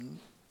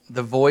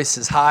the voice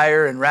is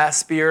higher and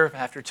raspier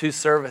after 2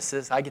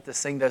 services. I get to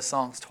sing those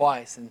songs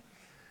twice, and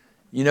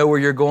you know where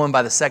you're going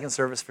by the second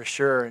service for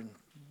sure, and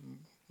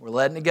we're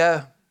letting it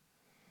go.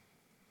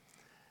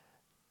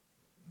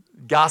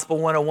 Gospel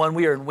 101,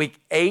 we are in week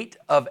 8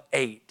 of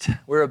 8.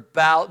 We're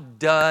about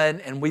done,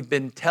 and we've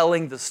been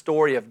telling the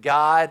story of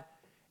God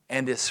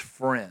and His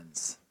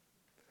friends.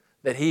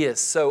 That He is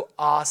so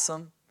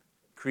awesome,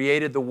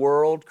 created the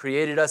world,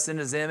 created us in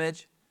His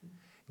image,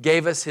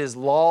 gave us His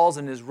laws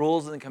and His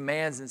rules and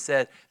commands and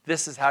said,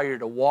 this is how you're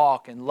to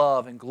walk and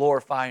love and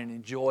glorify and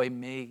enjoy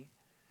me.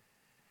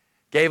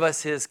 Gave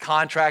us His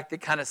contract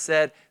that kind of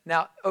said,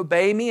 now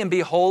obey me and be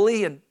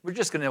holy, and we're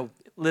just going to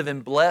live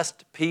in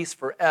blessed peace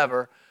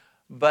forever.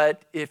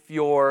 But if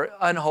you're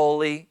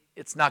unholy,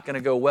 it's not going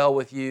to go well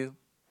with you.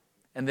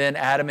 And then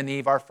Adam and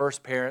Eve, our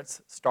first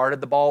parents, started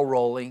the ball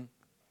rolling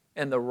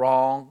in the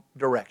wrong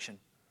direction.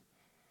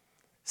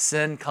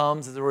 Sin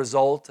comes as a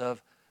result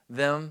of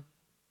them,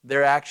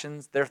 their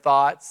actions, their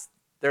thoughts,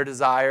 their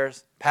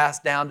desires,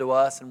 passed down to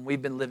us, and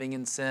we've been living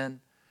in sin.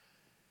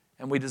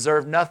 And we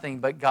deserve nothing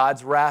but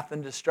God's wrath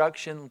and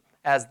destruction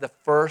as the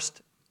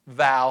first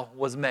vow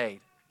was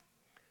made.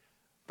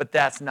 But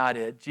that's not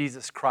it.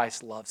 Jesus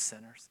Christ loves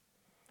sinners.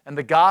 And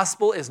the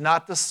gospel is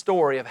not the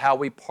story of how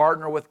we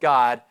partner with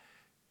God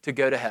to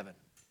go to heaven.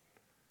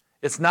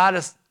 It's not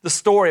the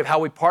story of how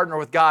we partner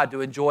with God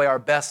to enjoy our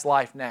best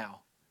life now.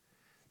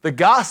 The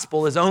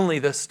gospel is only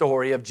the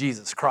story of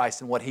Jesus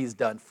Christ and what He's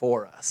done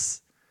for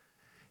us.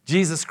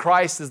 Jesus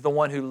Christ is the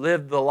one who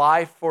lived the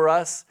life for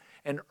us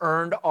and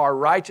earned our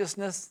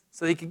righteousness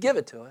so He could give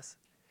it to us,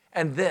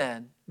 and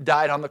then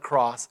died on the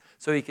cross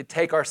so He could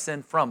take our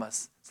sin from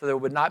us so there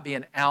would not be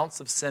an ounce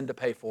of sin to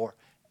pay for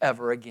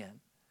ever again.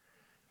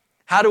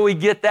 How do we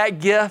get that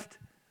gift?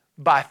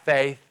 By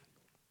faith,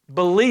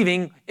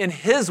 believing in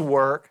His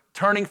work,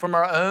 turning from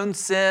our own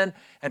sin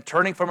and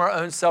turning from our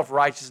own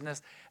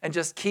self-righteousness, and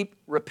just keep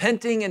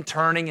repenting and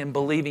turning and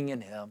believing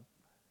in Him.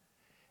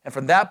 And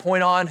from that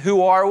point on,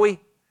 who are we?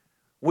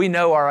 We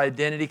know our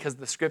identity because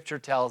the Scripture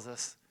tells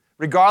us.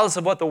 Regardless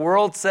of what the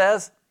world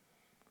says,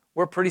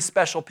 we're pretty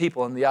special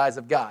people in the eyes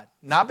of God.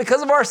 Not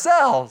because of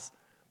ourselves,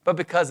 but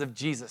because of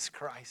Jesus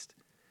Christ.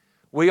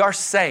 We are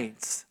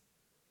saints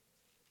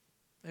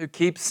who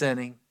keep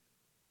sinning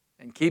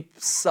and keep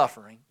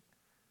suffering.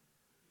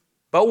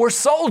 But we're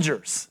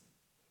soldiers.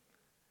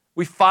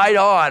 We fight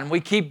on.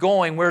 We keep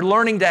going. We're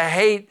learning to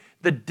hate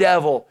the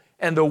devil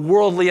and the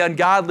worldly,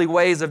 ungodly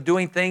ways of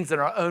doing things in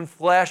our own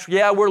flesh.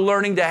 Yeah, we're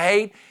learning to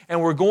hate,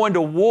 and we're going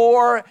to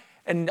war,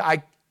 and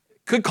I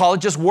could call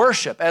it just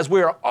worship as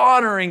we are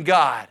honoring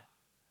God.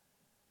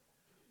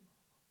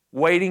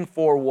 Waiting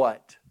for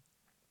what?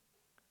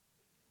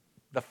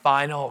 The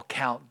final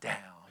countdown.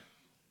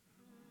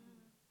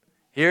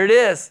 Here it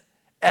is.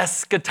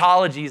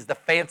 Eschatology is the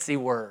fancy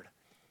word.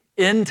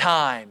 End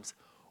times.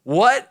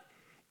 What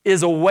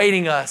is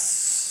awaiting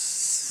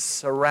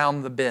us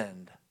around the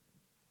bend?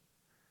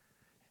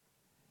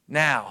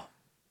 Now,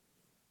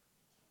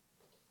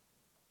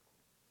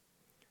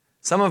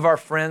 some of our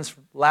friends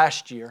from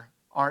last year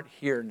aren't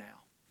here now.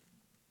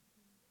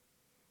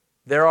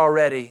 They're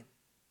already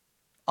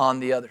on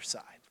the other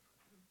side.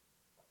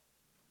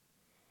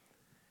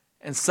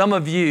 And some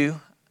of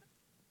you,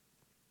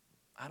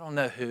 I don't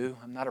know who,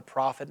 I'm not a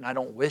prophet and I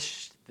don't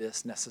wish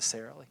this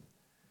necessarily,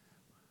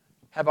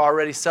 have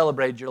already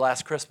celebrated your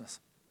last Christmas.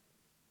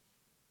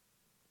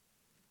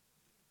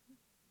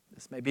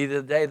 This may be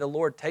the day the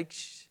Lord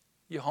takes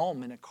you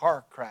home in a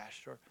car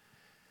crash, or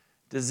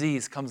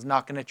disease comes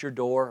knocking at your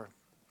door, or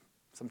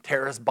some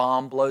terrorist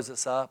bomb blows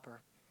us up, or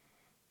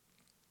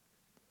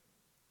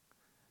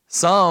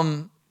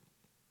some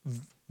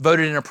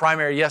voted in a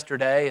primary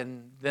yesterday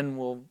and then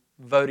will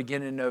vote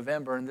again in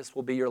November, and this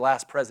will be your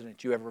last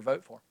president you ever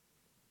vote for.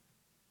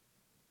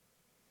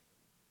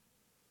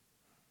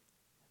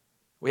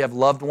 We have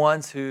loved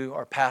ones who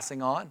are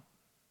passing on.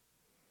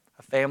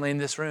 A family in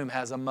this room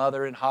has a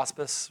mother in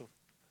hospice.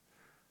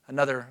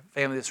 Another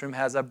family in this room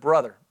has a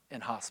brother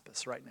in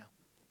hospice right now.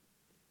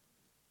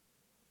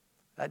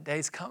 That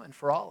day's coming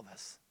for all of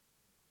us.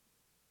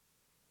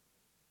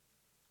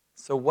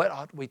 So what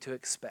ought we to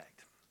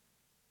expect?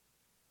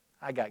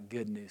 I got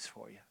good news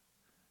for you.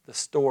 The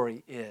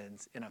story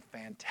ends in a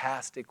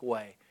fantastic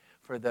way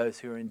for those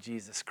who are in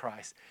Jesus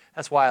Christ.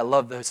 That's why I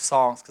love those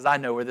songs, because I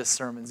know where this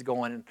sermon's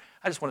going, and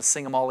I just want to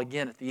sing them all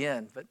again at the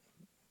end, but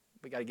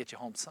we got to get you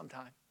home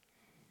sometime.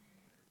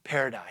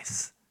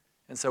 Paradise.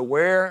 And so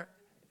where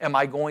am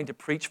I going to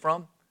preach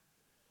from?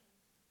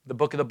 The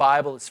book of the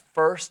Bible is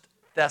 1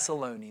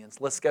 Thessalonians.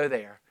 Let's go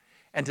there.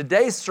 And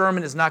today's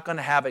sermon is not going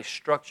to have a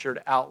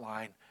structured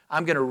outline.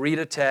 I'm going to read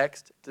a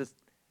text to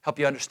help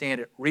you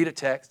understand it. Read a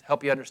text,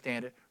 help you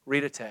understand it.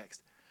 Read a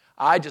text.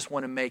 I just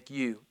want to make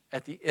you,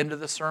 at the end of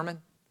the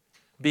sermon,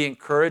 be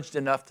encouraged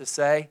enough to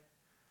say,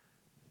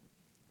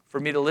 for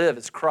me to live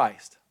is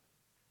Christ.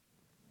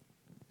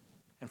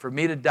 And for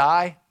me to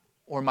die,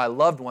 or my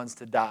loved ones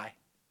to die,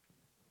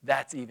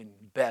 that's even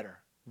better.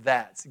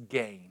 That's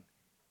gain.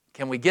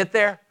 Can we get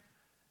there?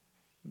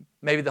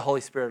 Maybe the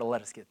Holy Spirit will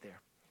let us get there.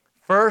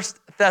 1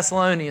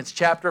 Thessalonians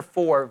chapter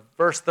 4,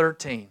 verse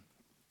 13.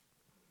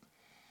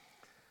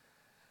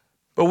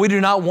 But we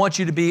do not want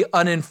you to be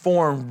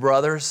uninformed,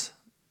 brothers,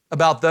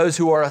 about those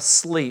who are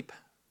asleep,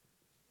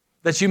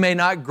 that you may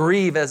not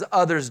grieve as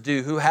others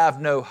do who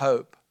have no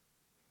hope.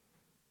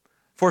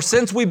 For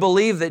since we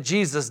believe that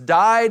Jesus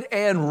died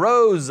and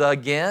rose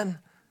again,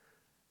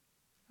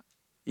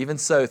 even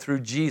so through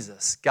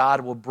Jesus,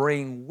 God will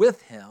bring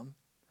with him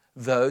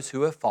those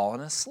who have fallen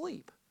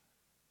asleep.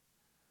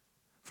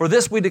 For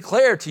this we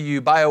declare to you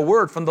by a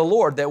word from the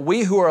Lord, that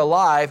we who are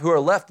alive, who are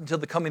left until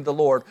the coming of the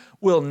Lord,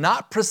 will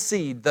not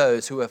precede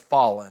those who have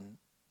fallen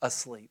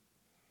asleep.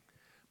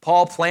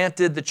 Paul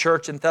planted the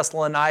church in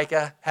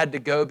Thessalonica, had to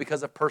go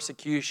because of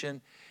persecution,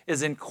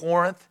 is in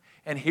Corinth,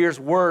 and here's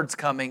words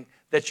coming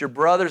that your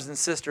brothers and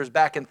sisters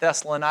back in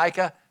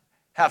Thessalonica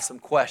have some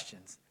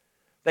questions.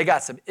 They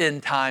got some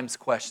end times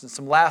questions,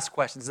 some last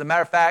questions. As a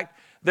matter of fact,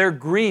 they're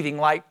grieving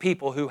like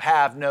people who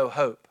have no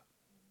hope.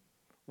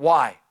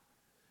 Why?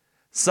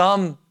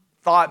 Some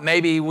thought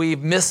maybe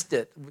we've missed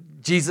it.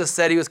 Jesus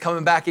said he was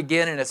coming back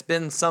again, and it's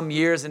been some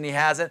years and he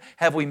hasn't.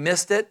 Have we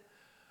missed it?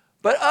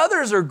 But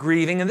others are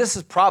grieving, and this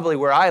is probably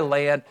where I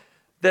land,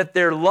 that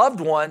their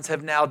loved ones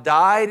have now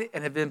died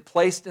and have been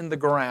placed in the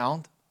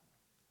ground,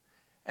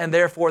 and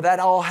therefore that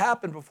all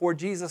happened before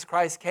Jesus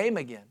Christ came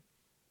again.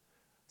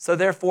 So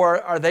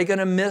therefore, are they going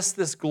to miss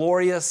this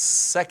glorious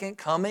second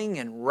coming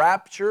and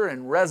rapture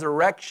and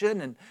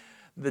resurrection and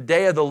the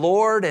day of the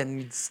Lord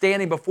and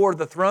standing before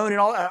the throne and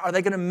all? Are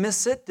they going to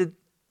miss it?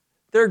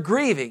 They're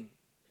grieving.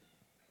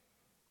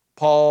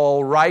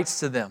 Paul writes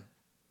to them.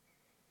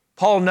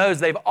 Paul knows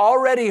they've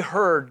already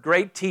heard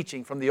great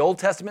teaching from the Old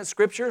Testament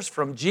scriptures,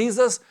 from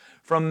Jesus,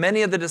 from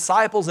many of the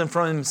disciples, and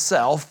from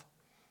himself.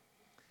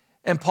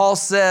 And Paul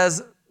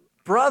says,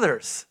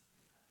 brothers,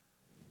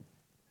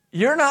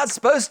 you're not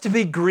supposed to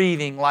be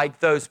grieving like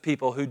those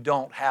people who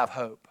don't have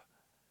hope.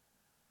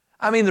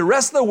 I mean, the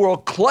rest of the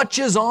world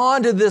clutches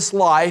on to this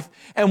life,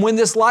 and when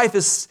this life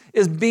is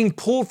being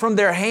pulled from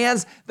their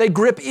hands, they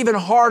grip even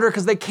harder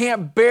because they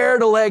can't bear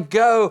to let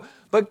go.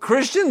 But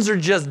Christians are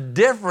just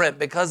different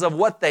because of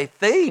what they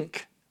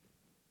think.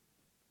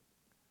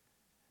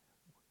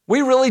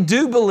 We really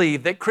do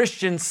believe that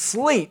Christians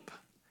sleep.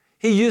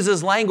 He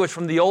uses language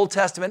from the Old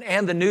Testament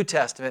and the New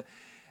Testament.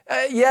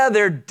 Yeah,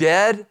 they're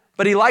dead,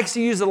 but he likes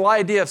to use the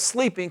idea of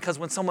sleeping because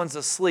when someone's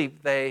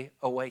asleep, they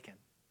awaken.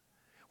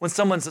 When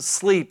someone's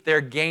asleep,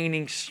 they're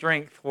gaining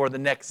strength for the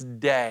next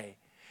day.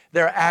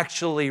 They're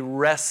actually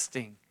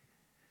resting.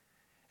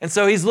 And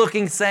so he's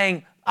looking,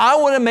 saying, I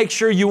want to make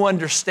sure you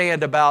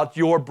understand about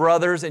your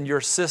brothers and your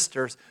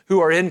sisters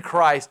who are in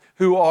Christ,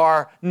 who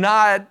are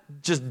not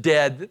just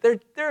dead,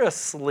 they're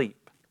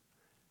asleep.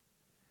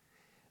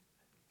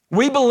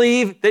 We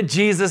believe that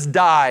Jesus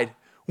died.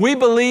 We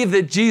believe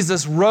that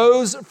Jesus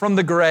rose from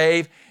the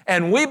grave,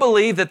 and we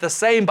believe that the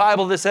same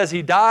Bible that says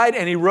he died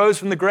and he rose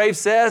from the grave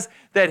says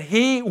that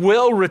he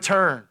will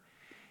return.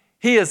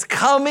 He is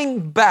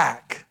coming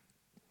back.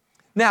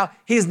 Now,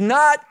 he's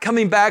not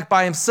coming back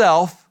by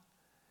himself,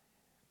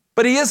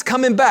 but he is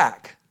coming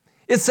back.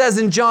 It says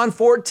in John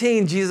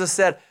 14, Jesus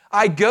said,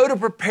 I go to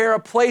prepare a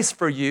place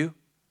for you,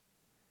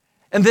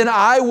 and then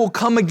I will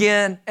come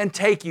again and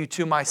take you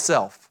to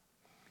myself.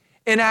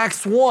 In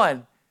Acts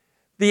 1,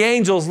 the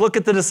angels look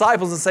at the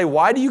disciples and say,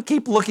 why do you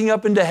keep looking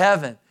up into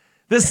heaven?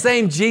 This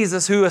same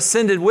Jesus who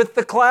ascended with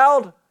the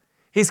cloud,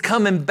 he's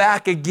coming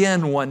back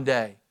again one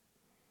day.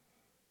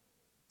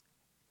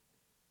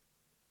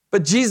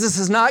 But Jesus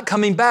is not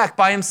coming back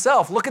by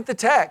himself. Look at the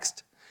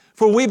text.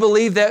 For we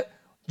believe that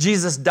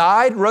Jesus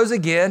died, rose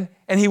again,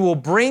 and he will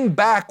bring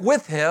back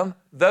with him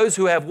those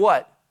who have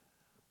what?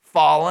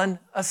 Fallen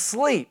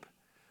asleep.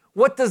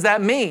 What does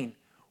that mean?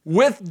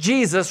 With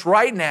Jesus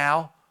right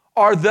now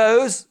are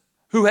those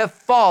who have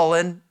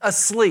fallen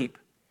asleep.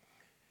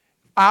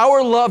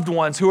 Our loved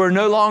ones who are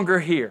no longer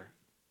here,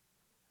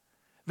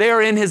 they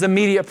are in his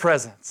immediate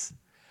presence.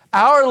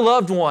 Our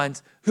loved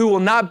ones who will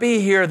not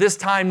be here this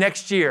time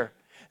next year,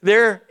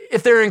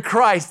 if they're in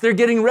Christ, they're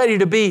getting ready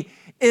to be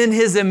in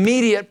his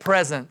immediate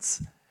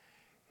presence.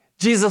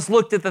 Jesus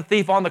looked at the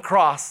thief on the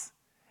cross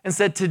and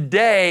said,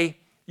 today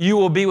you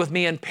will be with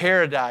me in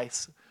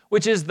paradise,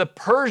 which is the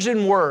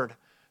Persian word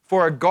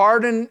for a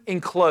garden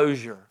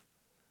enclosure,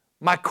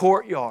 my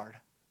courtyard.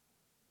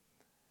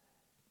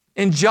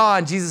 In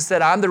John, Jesus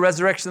said, I'm the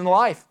resurrection and the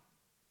life.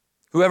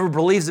 Whoever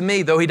believes in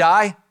me, though he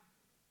die,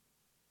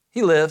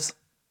 he lives.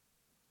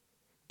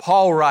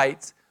 Paul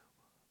writes,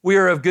 we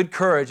are of good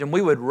courage, and we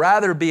would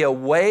rather be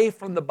away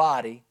from the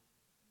body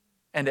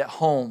and at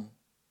home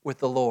with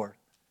the Lord.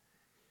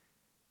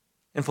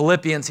 In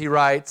Philippians, he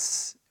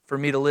writes, for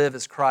me to live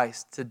is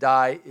Christ, to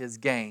die is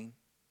gain.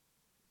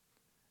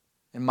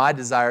 And my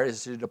desire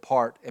is to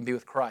depart and be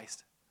with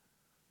Christ,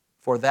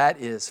 for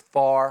that is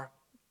far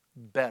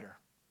better.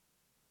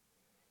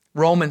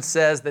 Romans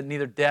says that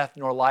neither death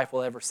nor life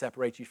will ever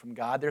separate you from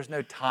God. There's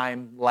no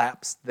time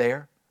lapse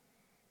there.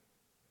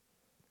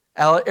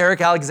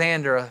 Eric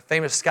Alexander, a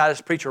famous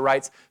Scottish preacher,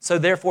 writes, so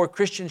therefore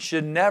Christians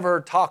should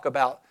never talk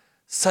about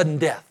sudden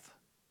death.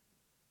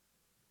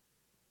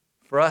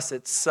 For us,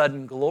 it's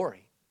sudden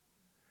glory.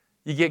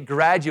 You get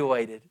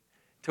graduated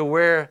to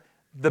where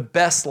the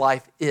best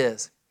life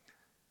is.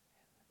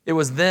 It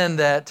was then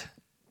that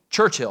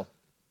Churchill,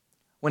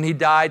 when he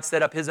died,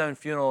 set up his own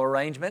funeral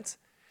arrangements.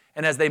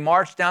 And as they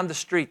marched down the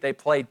street, they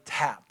played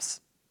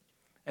taps.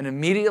 And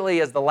immediately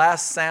as the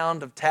last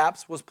sound of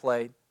taps was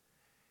played,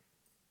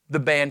 the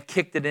band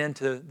kicked it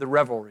into the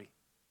revelry.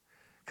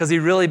 Because he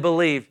really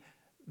believed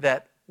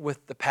that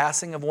with the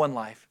passing of one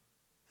life,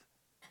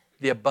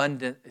 the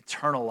abundant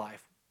eternal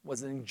life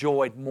was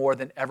enjoyed more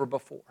than ever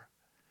before.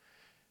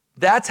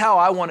 That's how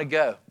I want to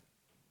go.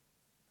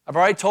 I've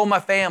already told my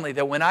family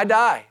that when I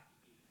die,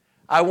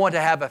 I want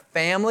to have a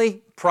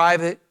family,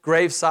 private,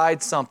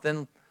 graveside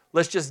something.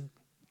 Let's just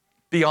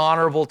be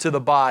honorable to the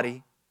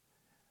body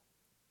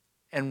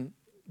and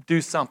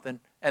do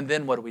something. And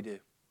then what do?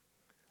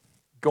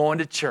 Going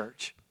to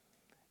church.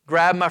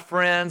 Grab my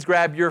friends,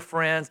 grab your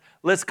friends.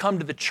 Let's come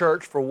to the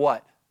church for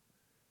what?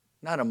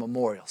 Not a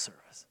memorial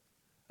service,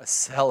 a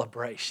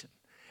celebration.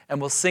 And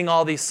we'll sing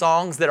all these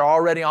songs that are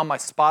already on my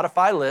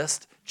Spotify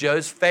list,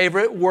 Joe's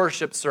favorite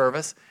worship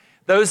service.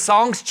 Those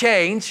songs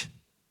change,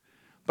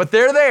 but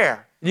they're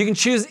there. You can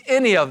choose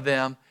any of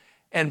them.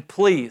 And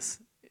please,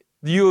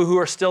 you who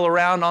are still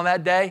around on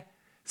that day,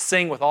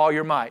 sing with all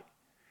your might,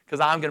 because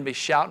I'm going to be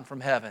shouting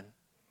from heaven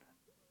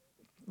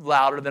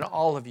louder than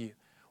all of you.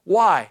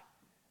 Why?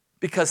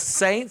 Because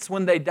saints,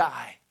 when they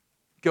die,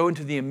 go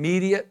into the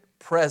immediate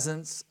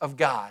presence of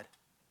God.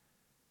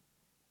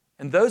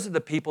 And those are the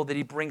people that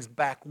He brings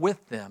back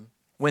with them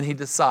when He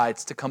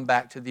decides to come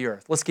back to the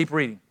earth. Let's keep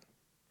reading.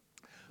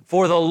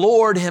 For the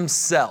Lord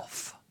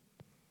Himself,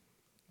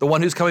 the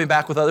one who's coming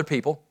back with other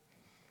people,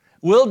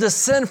 will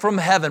descend from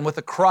heaven with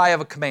the cry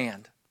of a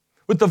command,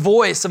 with the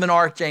voice of an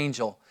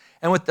archangel,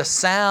 and with the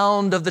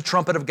sound of the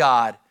trumpet of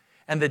God.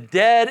 And the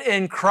dead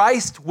in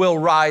Christ will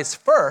rise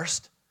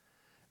first.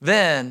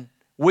 Then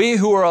we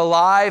who are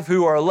alive,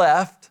 who are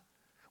left,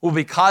 will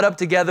be caught up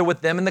together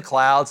with them in the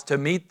clouds to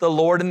meet the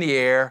Lord in the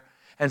air,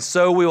 and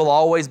so we will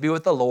always be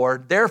with the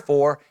Lord.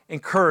 Therefore,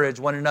 encourage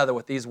one another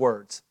with these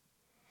words.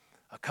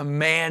 A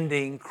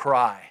commanding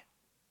cry.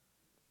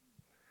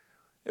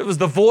 It was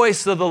the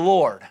voice of the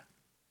Lord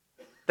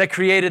that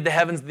created the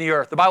heavens and the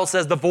earth. The Bible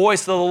says the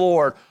voice of the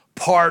Lord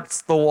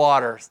parts the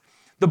waters.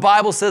 The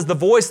Bible says the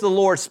voice of the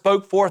Lord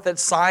spoke forth at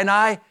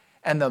Sinai,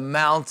 and the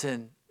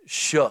mountain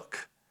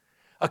shook.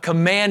 A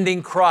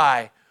commanding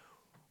cry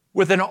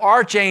with an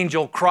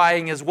archangel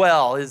crying as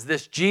well. Is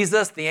this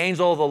Jesus, the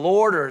angel of the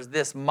Lord, or is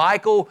this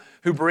Michael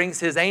who brings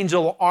his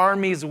angel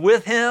armies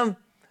with him?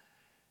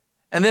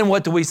 And then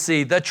what do we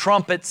see? The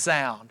trumpet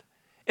sound.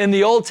 In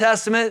the Old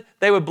Testament,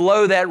 they would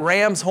blow that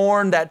ram's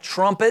horn, that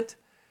trumpet,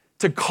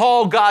 to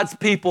call God's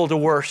people to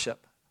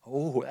worship.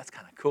 Oh, that's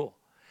kind of cool.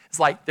 It's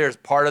like there's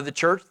part of the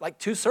church, like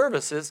two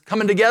services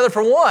coming together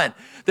for one.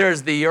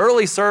 There's the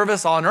early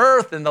service on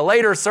earth and the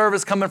later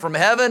service coming from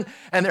heaven,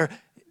 and they're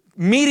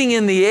meeting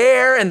in the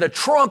air, and the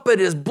trumpet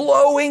is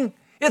blowing.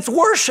 It's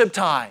worship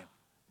time.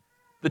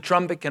 The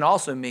trumpet can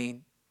also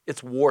mean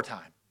it's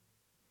wartime.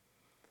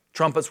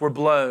 Trumpets were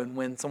blown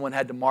when someone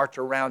had to march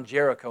around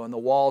Jericho and the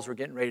walls were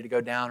getting ready to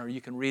go down, or you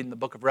can read in the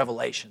book of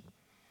Revelation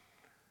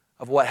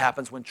of what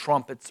happens when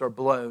trumpets are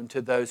blown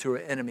to those who are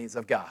enemies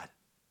of God.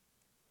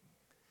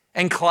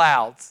 And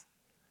clouds.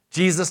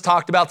 Jesus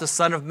talked about the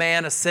Son of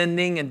Man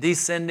ascending and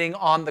descending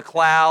on the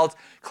clouds.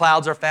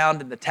 Clouds are found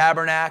in the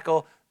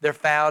tabernacle. They're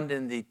found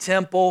in the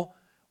temple.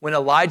 When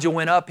Elijah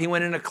went up, he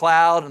went in a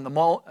cloud. And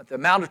at the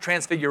Mount of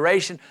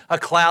Transfiguration, a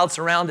cloud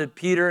surrounded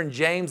Peter and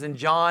James and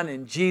John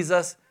and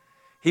Jesus.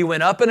 He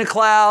went up in a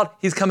cloud.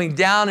 He's coming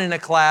down in a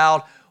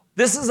cloud.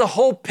 This is a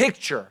whole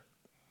picture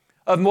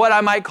of what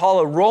I might call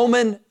a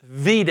Roman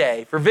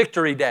V-Day, for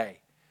Victory Day.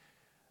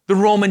 The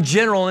Roman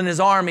general and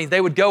his army,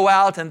 they would go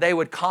out and they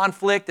would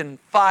conflict and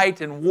fight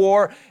and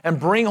war and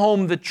bring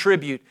home the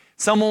tribute.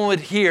 Someone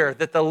would hear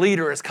that the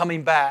leader is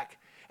coming back,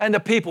 and the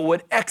people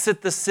would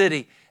exit the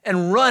city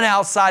and run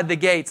outside the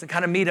gates and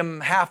kind of meet him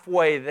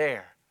halfway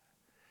there.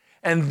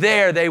 And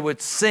there they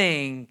would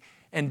sing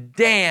and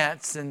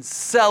dance and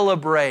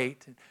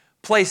celebrate, and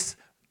place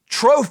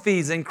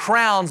trophies and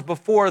crowns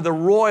before the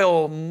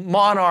royal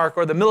monarch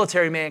or the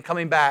military man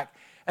coming back,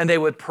 and they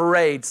would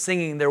parade,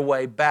 singing their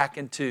way back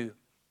into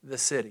the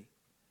city.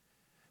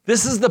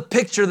 This is the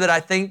picture that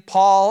I think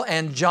Paul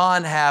and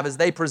John have as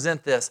they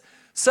present this.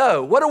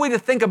 So, what are we to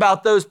think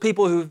about those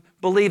people who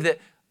believe that,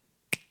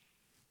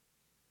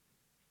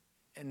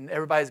 and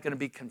everybody's going to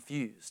be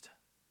confused?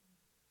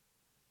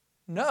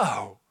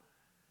 No.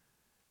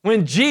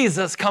 When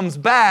Jesus comes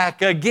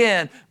back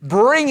again,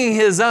 bringing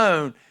His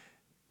own,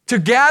 to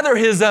gather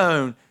His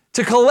own,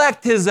 to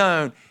collect His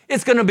own,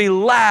 it's going to be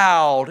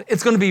loud.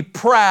 It's going to be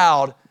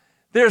proud.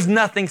 There's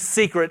nothing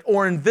secret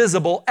or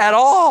invisible at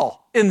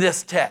all in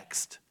this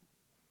text.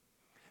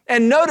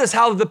 And notice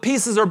how the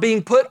pieces are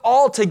being put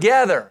all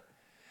together.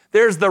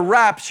 There's the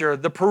rapture,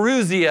 the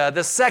parousia,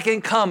 the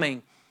second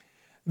coming.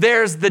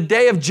 There's the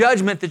day of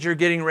judgment that you're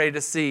getting ready to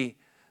see,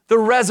 the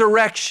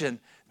resurrection.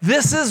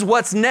 This is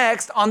what's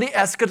next on the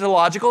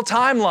eschatological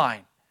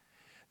timeline.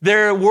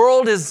 Their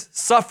world is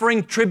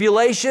suffering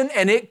tribulation,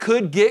 and it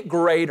could get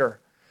greater.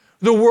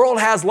 The world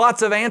has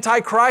lots of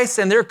antichrists,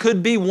 and there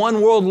could be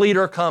one world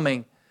leader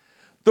coming.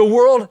 The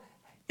world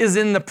is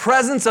in the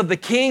presence of the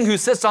King who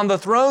sits on the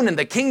throne, and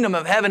the kingdom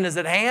of heaven is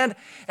at hand,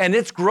 and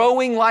it's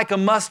growing like a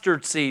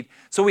mustard seed.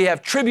 So we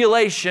have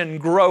tribulation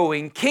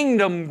growing,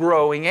 kingdom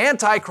growing,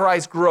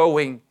 antichrist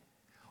growing,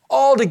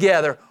 all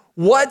together.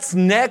 What's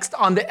next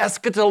on the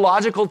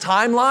eschatological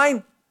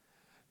timeline?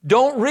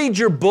 Don't read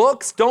your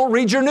books. Don't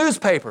read your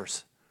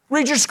newspapers.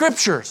 Read your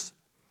scriptures.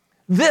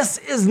 This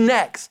is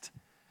next.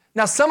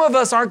 Now, some of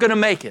us aren't going to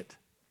make it.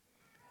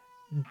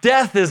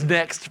 Death is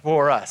next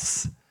for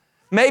us.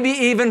 Maybe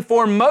even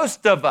for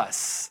most of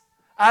us.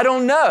 I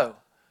don't know.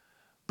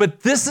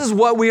 But this is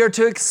what we are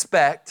to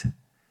expect.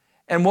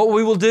 And what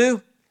we will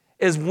do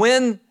is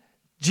when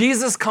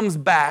Jesus comes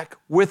back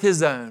with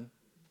His own,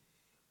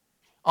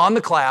 on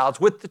the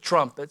clouds, with the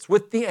trumpets,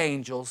 with the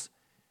angels,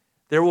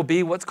 there will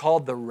be what's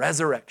called the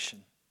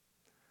resurrection.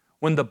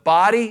 When the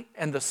body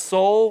and the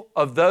soul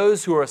of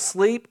those who are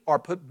asleep are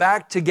put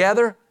back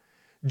together.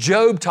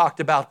 Job talked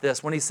about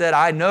this when he said,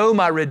 I know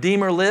my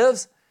Redeemer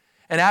lives,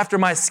 and after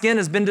my skin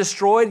has been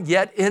destroyed,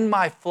 yet in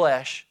my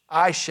flesh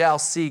I shall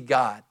see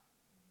God.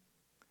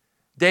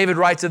 David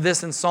writes of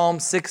this in Psalm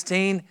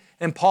 16,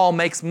 and Paul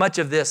makes much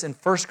of this in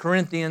 1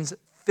 Corinthians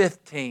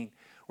 15,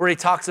 where he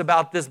talks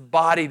about this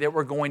body that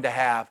we're going to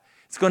have.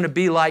 It's going to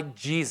be like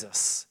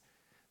Jesus.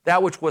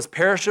 That which was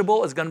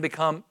perishable is going to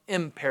become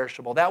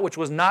imperishable. That which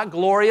was not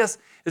glorious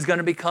is going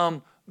to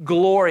become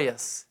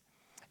glorious.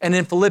 And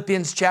in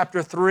Philippians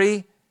chapter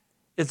 3,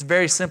 it's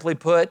very simply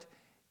put,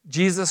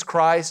 Jesus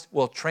Christ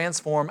will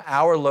transform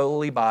our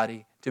lowly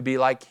body to be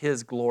like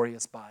His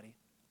glorious body.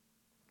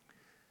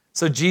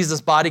 So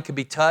Jesus' body could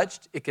be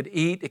touched, it could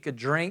eat, it could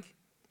drink,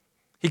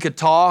 He could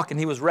talk, and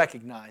He was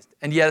recognized.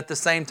 And yet at the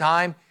same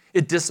time,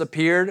 it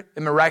disappeared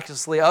and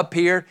miraculously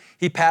appeared.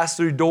 He passed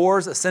through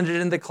doors, ascended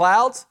into the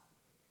clouds,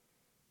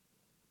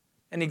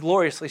 and He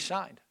gloriously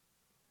shined.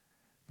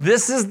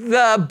 This is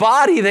the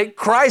body that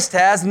Christ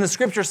has, and the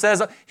Scripture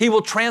says He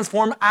will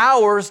transform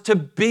ours to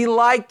be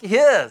like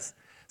His.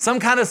 Some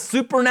kind of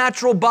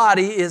supernatural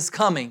body is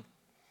coming.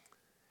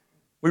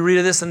 We read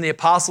of this in the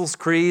Apostles'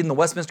 Creed and the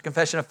Westminster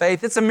Confession of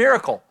Faith. It's a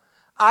miracle.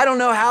 I don't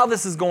know how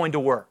this is going to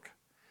work.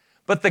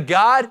 But the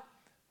God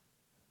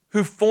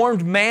who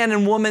formed man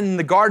and woman in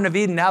the Garden of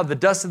Eden out of the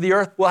dust of the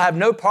earth will have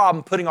no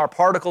problem putting our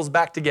particles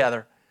back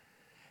together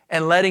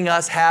and letting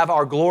us have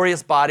our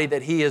glorious body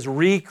that He is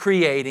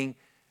recreating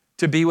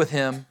to be with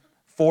Him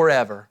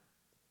forever.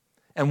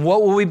 And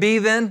what will we be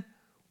then?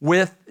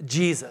 With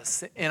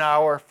Jesus in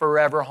our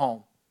forever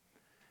home.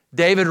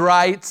 David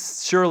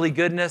writes, surely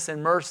goodness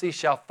and mercy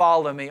shall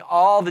follow me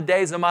all the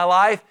days of my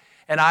life,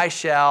 and I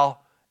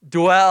shall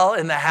dwell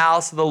in the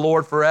house of the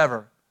Lord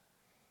forever.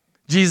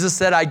 Jesus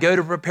said, I go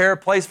to prepare a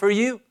place for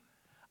you.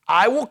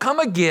 I will come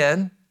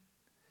again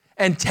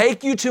and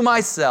take you to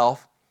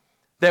myself,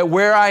 that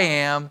where I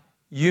am,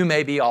 you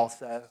may be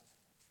also.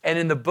 And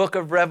in the book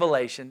of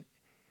Revelation,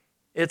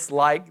 it's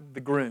like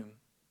the groom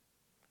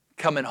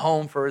coming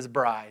home for his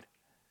bride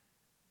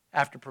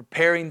after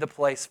preparing the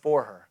place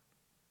for her.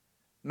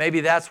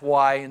 Maybe that's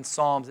why in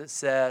Psalms it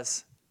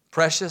says,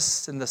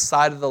 precious in the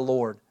sight of the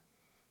Lord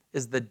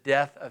is the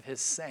death of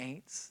His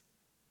saints.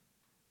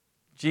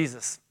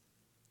 Jesus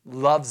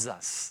loves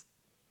us.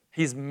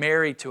 He's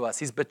married to us.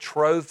 He's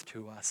betrothed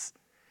to us.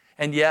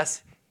 And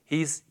yes,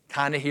 He's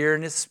kind of here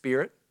in His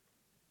spirit.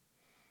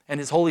 And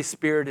His Holy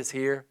Spirit is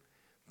here.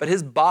 But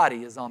His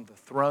body is on the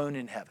throne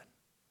in heaven.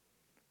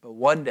 But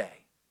one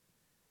day,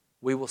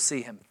 we will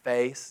see Him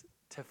face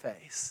to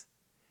face.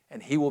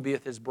 And He will be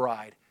with His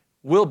bride.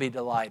 We'll be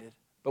delighted,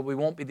 but we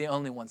won't be the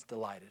only ones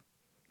delighted.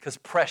 Because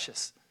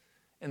precious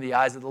in the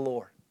eyes of the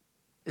Lord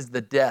is the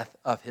death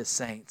of His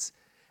saints.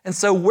 And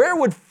so where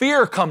would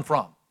fear come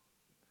from?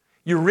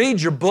 You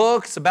read your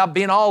books about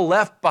being all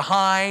left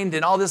behind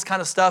and all this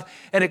kind of stuff,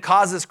 and it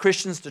causes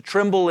Christians to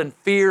tremble in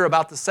fear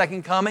about the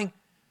second coming.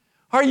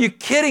 Are you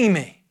kidding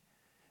me?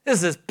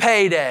 This is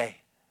payday.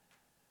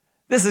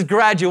 This is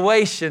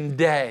graduation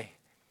day.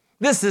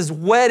 This is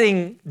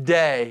wedding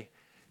day.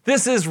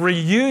 This is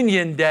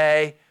reunion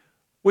day,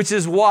 which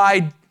is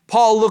why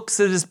Paul looks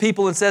at his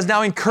people and says,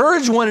 now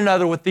encourage one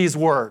another with these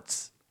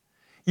words.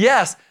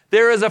 Yes,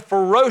 there is a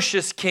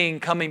ferocious king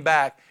coming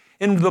back.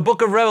 In the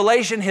book of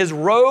Revelation, his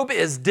robe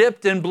is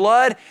dipped in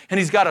blood, and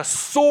he's got a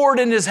sword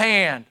in his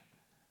hand.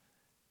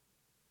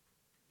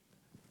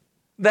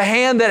 The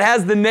hand that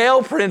has the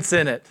nail prints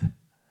in it.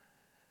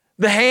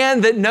 The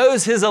hand that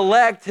knows his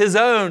elect, his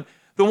own.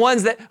 The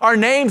ones that our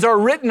names are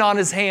written on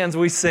his hands,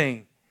 we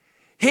sing.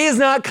 He's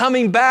not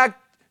coming back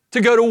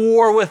to go to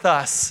war with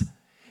us.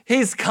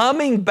 He's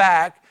coming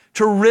back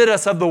to rid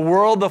us of the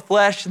world, the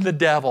flesh, and the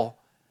devil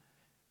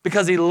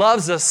because He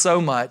loves us so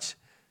much.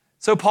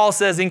 So Paul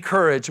says,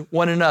 encourage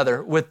one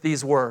another with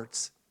these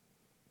words.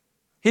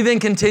 He then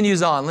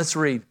continues on. Let's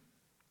read.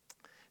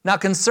 Now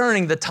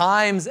concerning the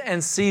times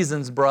and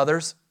seasons,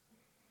 brothers,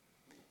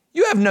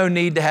 you have no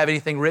need to have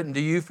anything written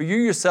to you, for you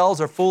yourselves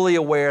are fully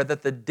aware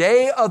that the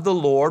day of the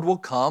Lord will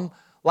come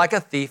like a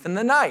thief in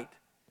the night.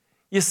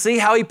 You see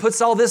how he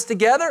puts all this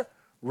together?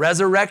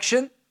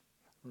 Resurrection,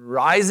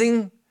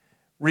 rising,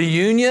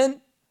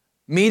 reunion,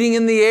 meeting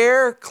in the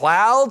air,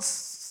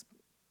 clouds,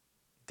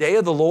 day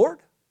of the Lord.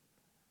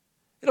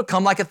 It'll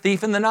come like a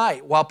thief in the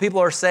night. While people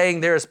are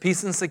saying there is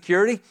peace and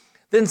security,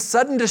 then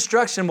sudden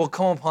destruction will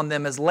come upon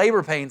them as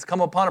labor pains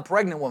come upon a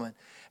pregnant woman,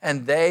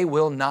 and they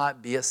will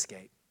not be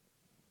escaped.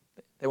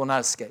 They will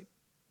not escape.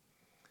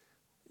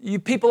 You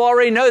people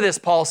already know this,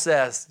 Paul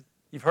says.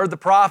 You've heard the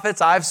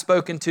prophets. I've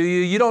spoken to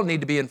you. You don't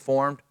need to be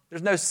informed.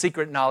 There's no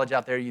secret knowledge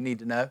out there you need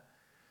to know.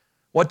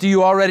 What do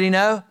you already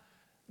know?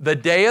 The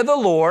day of the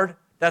Lord.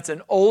 That's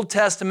an Old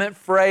Testament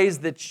phrase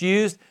that's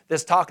used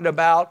that's talking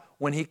about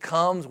when he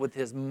comes with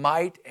his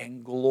might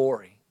and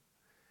glory.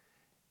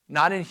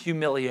 Not in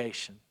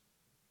humiliation.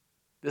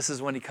 This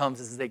is when he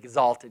comes as the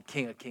exalted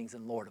King of Kings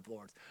and Lord of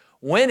Lords.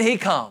 When he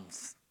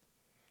comes,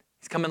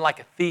 he's coming like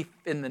a thief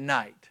in the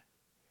night.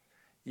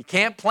 You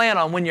can't plan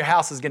on when your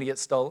house is going to get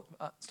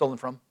stolen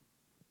from,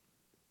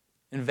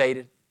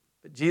 invaded.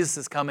 But Jesus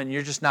is coming,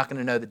 you're just not going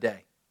to know the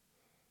day.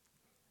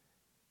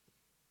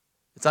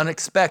 It's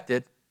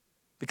unexpected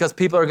because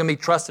people are going to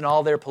be trusting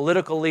all their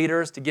political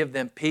leaders to give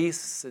them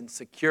peace and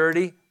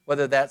security,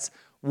 whether that's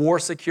war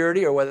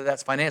security or whether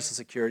that's financial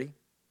security.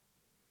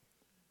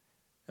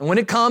 And when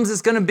it comes,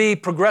 it's going to be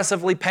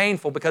progressively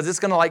painful because it's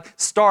going to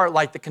start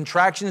like the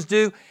contractions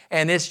do,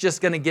 and it's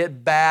just going to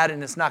get bad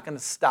and it's not going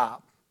to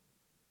stop.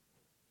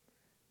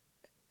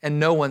 And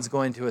no one's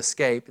going to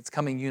escape. It's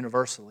coming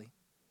universally.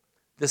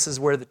 This is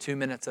where the 2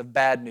 minutes of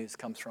bad news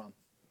comes from.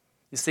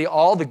 You see,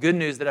 all the good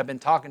news that I've been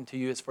talking to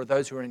you is for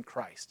those who are in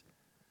Christ.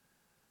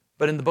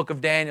 But in the book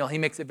of Daniel, he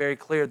makes it very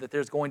clear that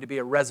there's going to be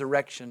a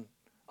resurrection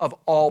of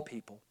all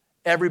people.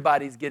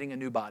 Everybody's getting a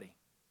new body.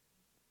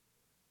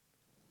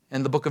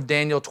 In the book of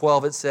Daniel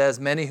 12, it says,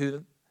 many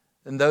of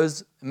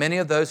those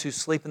who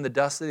sleep in the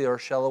dust of the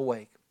earth shall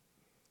awake,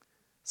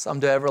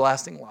 some to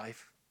everlasting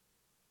life,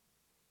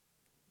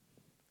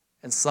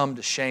 and some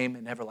to shame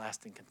and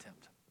everlasting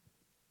contempt.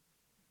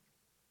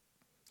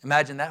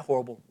 Imagine that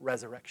horrible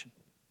resurrection.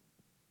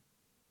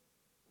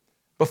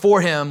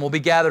 Before him will be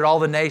gathered all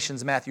the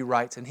nations, Matthew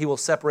writes, and he will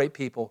separate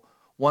people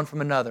one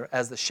from another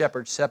as the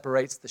shepherd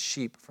separates the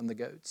sheep from the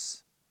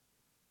goats.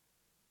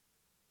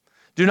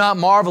 Do not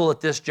marvel at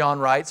this, John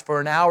writes,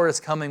 for an hour is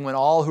coming when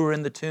all who are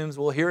in the tombs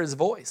will hear his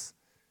voice.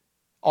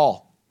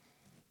 All.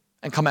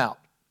 And come out.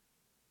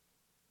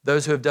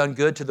 Those who have done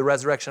good to the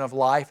resurrection of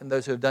life, and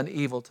those who have done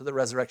evil to the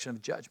resurrection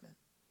of judgment.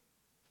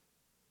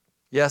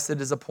 Yes,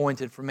 it is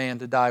appointed for man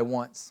to die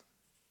once,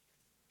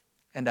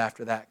 and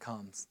after that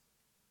comes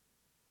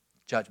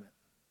judgment,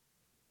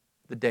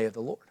 the day of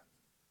the Lord.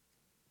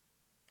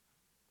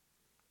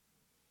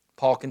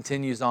 Paul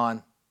continues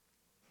on.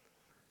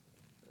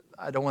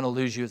 I don't want to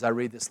lose you as I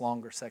read this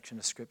longer section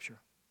of Scripture.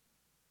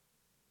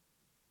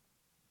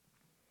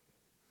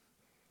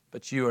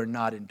 But you are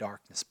not in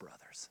darkness,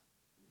 brothers.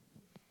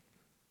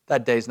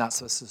 That day is not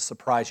supposed to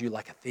surprise you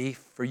like a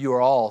thief, for you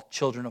are all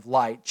children of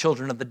light,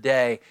 children of the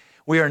day.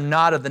 We are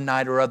not of the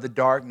night or of the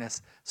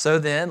darkness. So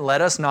then,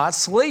 let us not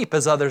sleep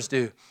as others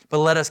do, but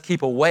let us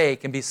keep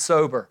awake and be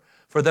sober.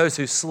 For those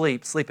who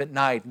sleep, sleep at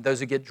night, and those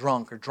who get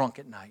drunk are drunk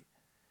at night.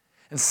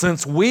 And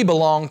since we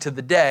belong to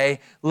the day,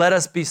 let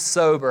us be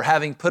sober,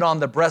 having put on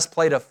the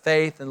breastplate of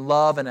faith and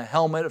love and a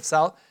helmet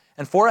of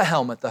and for a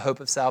helmet the hope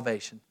of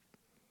salvation.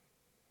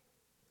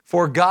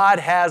 For God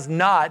has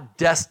not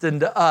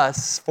destined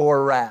us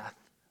for wrath,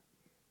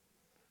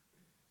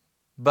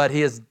 but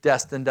he has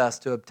destined us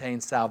to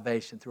obtain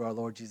salvation through our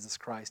Lord Jesus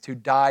Christ, who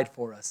died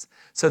for us,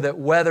 so that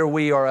whether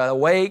we are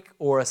awake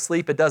or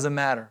asleep, it doesn't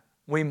matter.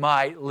 We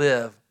might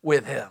live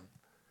with him.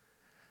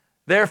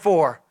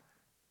 Therefore,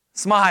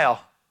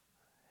 smile,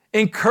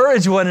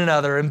 encourage one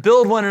another, and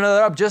build one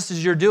another up just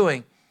as you're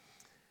doing.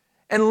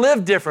 And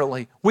live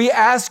differently. We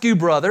ask you,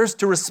 brothers,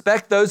 to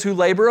respect those who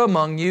labor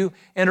among you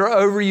and are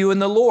over you in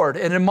the Lord,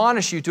 and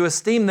admonish you to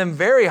esteem them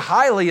very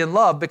highly in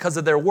love because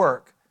of their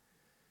work.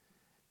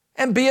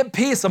 And be at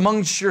peace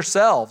amongst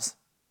yourselves.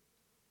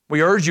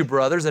 We urge you,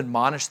 brothers,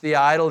 admonish the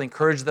idle,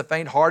 encourage the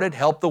faint-hearted,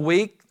 help the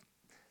weak.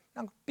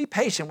 Now, be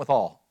patient with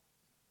all.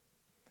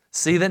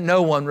 See that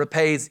no one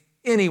repays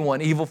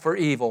anyone evil for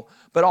evil,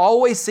 but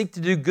always seek to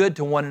do good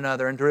to one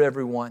another and to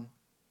everyone.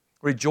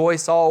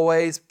 Rejoice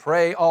always,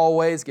 pray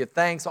always, give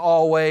thanks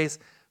always,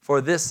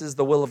 for this is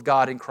the will of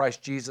God in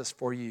Christ Jesus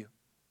for you.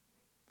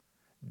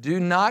 Do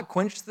not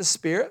quench the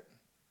Spirit.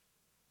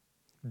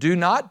 Do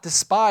not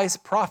despise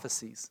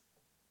prophecies.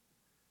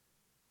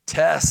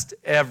 Test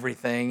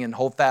everything and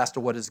hold fast to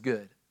what is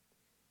good.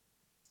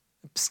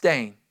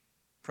 Abstain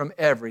from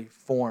every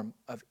form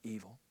of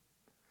evil.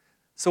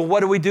 So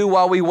what do we do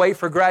while we wait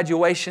for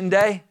graduation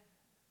day?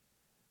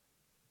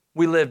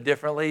 We live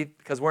differently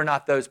because we're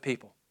not those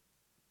people.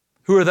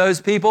 Who are those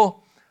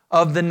people?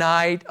 Of the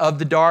night, of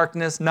the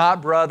darkness,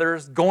 not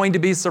brothers, going to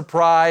be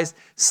surprised,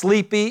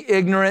 sleepy,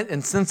 ignorant,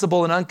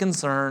 insensible, and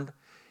unconcerned,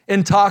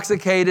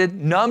 intoxicated,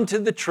 numb to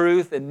the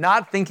truth, and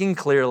not thinking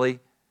clearly,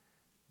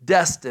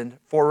 destined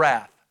for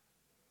wrath.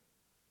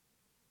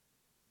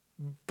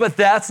 But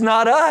that's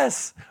not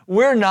us.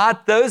 We're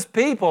not those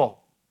people.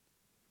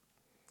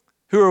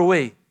 Who are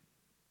we?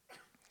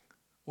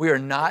 We are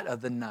not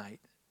of the night,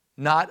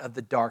 not of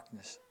the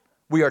darkness.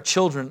 We are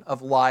children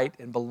of light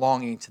and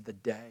belonging to the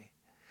day.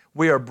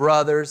 We are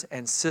brothers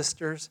and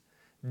sisters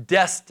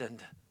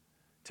destined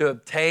to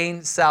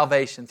obtain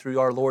salvation through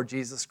our Lord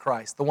Jesus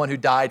Christ, the one who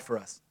died for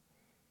us.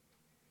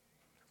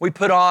 We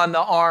put on the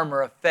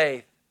armor of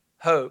faith,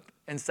 hope,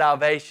 and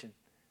salvation.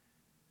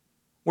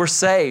 We're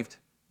saved.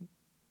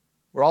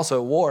 We're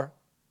also at war.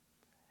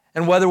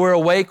 And whether we're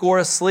awake or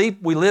asleep,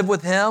 we live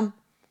with Him.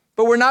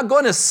 But we're not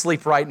going to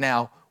sleep right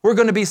now. We're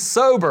going to be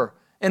sober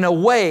and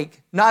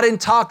awake, not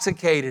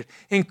intoxicated,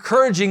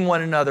 encouraging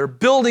one another,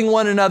 building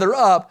one another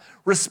up,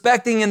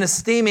 respecting and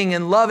esteeming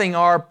and loving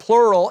our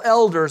plural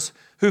elders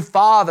who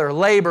father,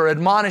 labor,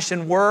 admonish,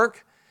 and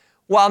work,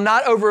 while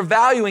not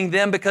overvaluing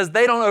them because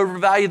they don't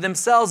overvalue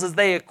themselves as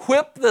they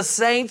equip the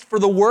saints for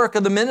the work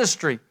of the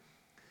ministry.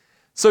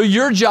 So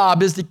your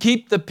job is to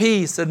keep the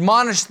peace,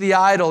 admonish the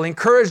idle,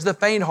 encourage the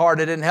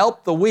faint-hearted, and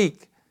help the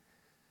weak.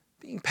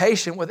 Being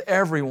patient with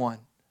everyone,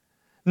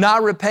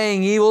 not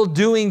repaying evil,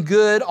 doing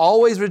good,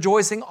 always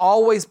rejoicing,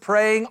 always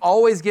praying,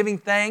 always giving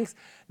thanks,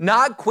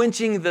 not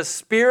quenching the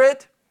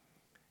spirit,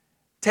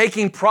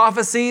 taking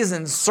prophecies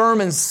and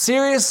sermons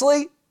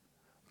seriously,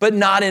 but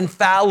not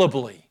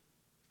infallibly,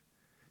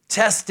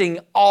 testing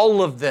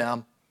all of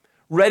them,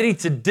 ready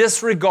to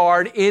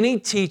disregard any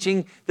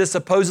teaching that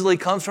supposedly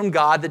comes from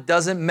God that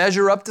doesn't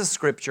measure up to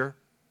Scripture,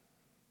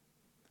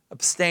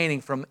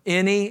 abstaining from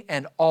any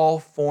and all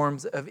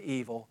forms of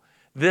evil.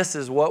 This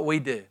is what we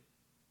do.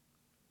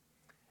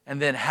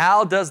 And then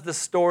how does the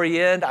story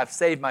end? I've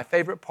saved my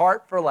favorite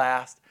part for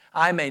last.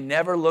 I may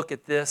never look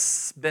at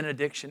this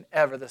benediction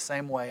ever the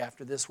same way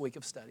after this week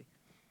of study.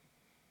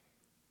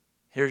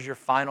 Here's your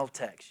final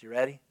text. You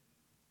ready?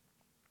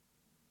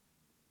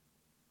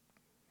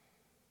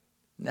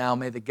 Now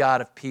may the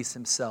God of peace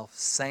Himself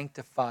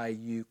sanctify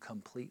you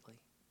completely.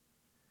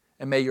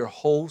 And may your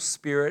whole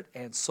spirit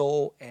and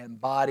soul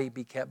and body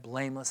be kept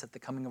blameless at the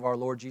coming of our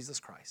Lord Jesus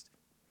Christ.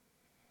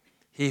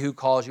 He who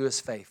calls you is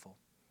faithful.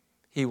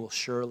 He will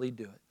surely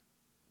do it.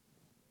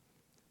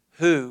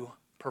 Who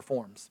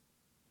performs?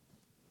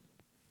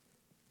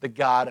 The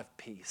God of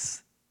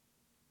peace.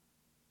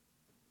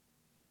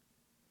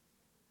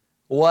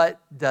 What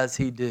does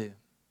He do?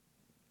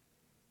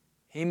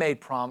 He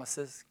made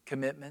promises,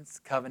 commitments,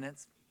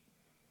 covenants.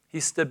 He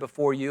stood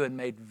before you and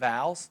made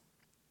vows.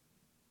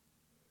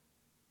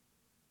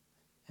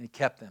 And He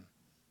kept them.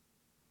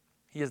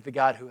 He is the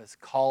God who has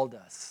called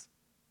us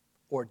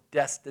or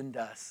destined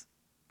us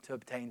to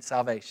obtain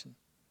salvation.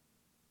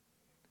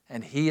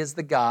 And He is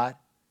the God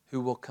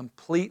who will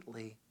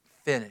completely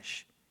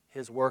finish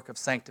His work of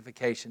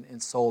sanctification in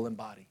soul and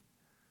body.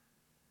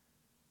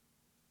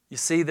 You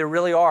see, there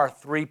really are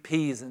 3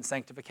 P's in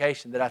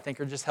sanctification that I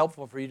think are just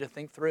helpful for you to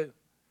think through.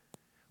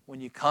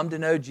 When you come to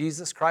know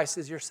Jesus Christ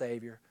as your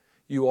Savior,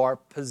 you are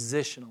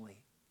positionally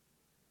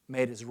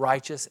made as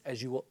righteous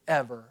as you will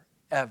ever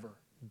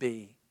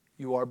be.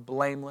 You are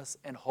blameless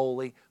and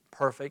holy,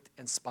 perfect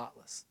and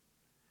spotless.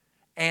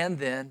 And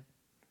then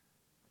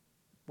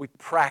we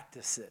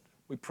practice it.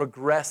 We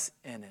progress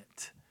in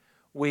it.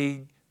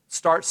 We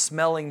start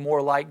smelling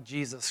more like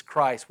Jesus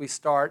Christ. We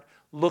start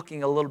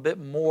looking a little bit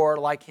more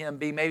like Him,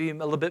 be maybe a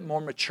little bit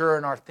more mature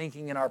in our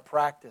thinking and our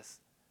practice.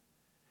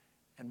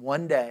 And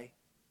one day,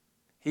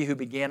 He who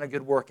began a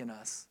good work in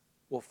us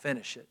will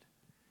finish it.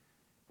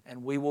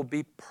 And we will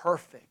be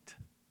perfect,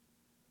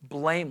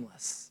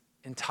 blameless,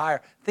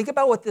 entire. Think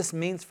about what this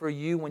means for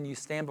you when you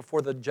stand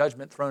before the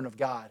judgment throne of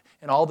God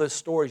and all those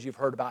stories you've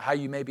heard about how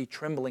you may be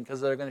trembling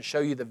because they're going to show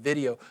you the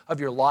video of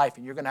your life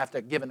and you're going to have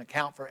to give an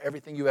account for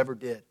everything you ever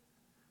did.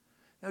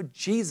 No,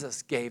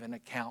 Jesus gave an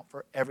account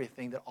for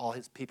everything that all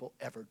His people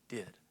ever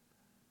did.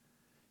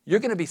 You're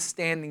going to be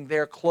standing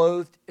there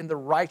clothed in the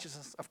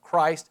righteousness of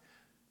Christ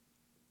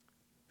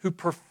who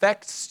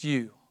perfects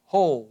you,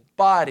 whole,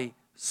 body,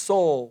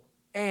 soul,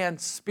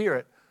 and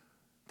spirit.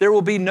 There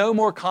will be no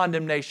more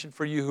condemnation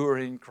for you who are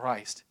in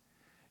Christ.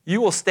 You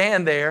will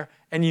stand there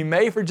and you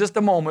may for just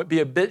a moment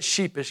be a bit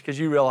sheepish because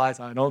you realize,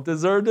 I don't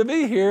deserve to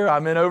be here.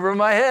 I'm in over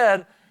my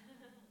head.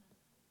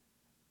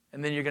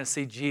 And then you're going to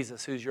see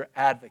Jesus, who's your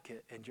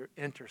advocate and your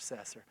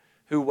intercessor,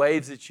 who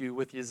waves at you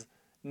with His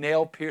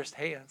nail-pierced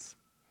hands.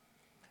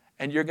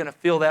 And you're going to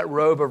feel that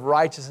robe of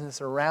righteousness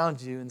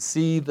around you and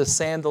see the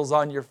sandals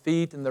on your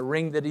feet and the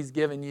ring that He's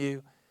given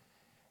you.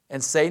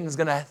 And Satan's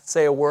going to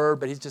say a word,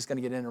 but he's just going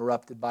to get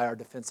interrupted by our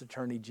defense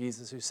attorney,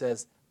 Jesus, who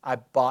says, I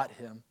bought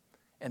Him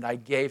and I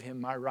gave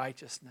Him my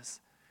righteousness.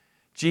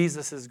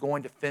 Jesus is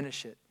going to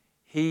finish it.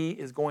 He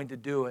is going to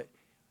do it.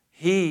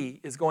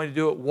 He is going to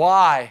do it.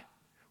 Why?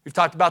 We've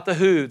talked about the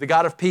who, the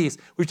God of peace.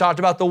 We've talked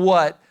about the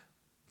what,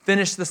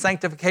 finish the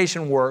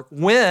sanctification work.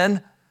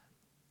 When?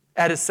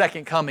 At His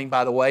second coming,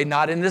 by the way,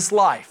 not in this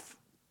life.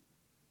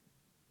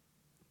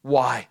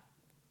 Why?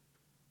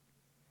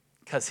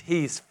 Because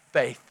He's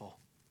faithful.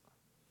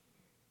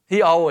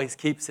 He always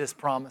keeps His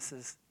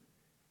promises.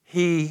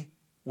 He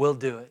will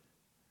do it.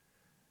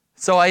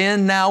 So I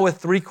end now with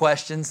 3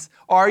 questions.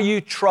 Are you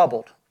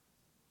troubled?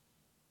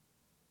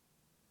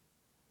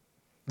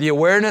 The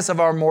awareness of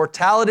our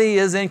mortality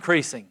is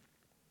increasing.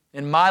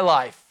 In my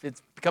life,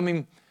 it's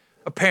becoming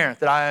apparent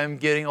that I am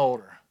getting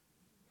older.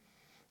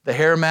 The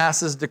hair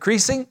mass is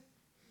decreasing.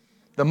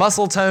 The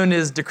muscle tone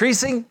is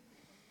decreasing.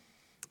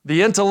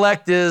 The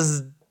intellect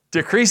is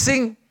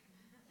decreasing.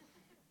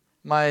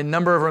 My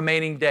number of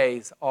remaining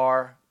days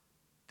are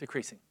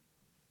decreasing.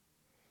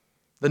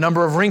 The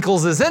number of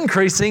wrinkles is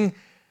increasing.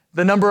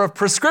 The number of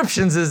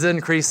prescriptions is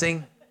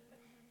increasing.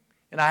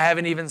 And I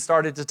haven't even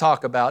started to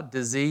talk about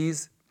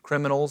disease,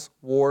 criminals,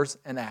 wars,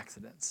 and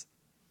accidents.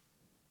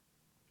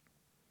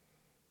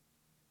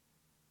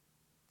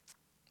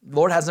 The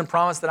Lord hasn't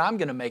promised that I'm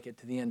going to make it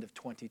to the end of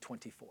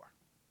 2024.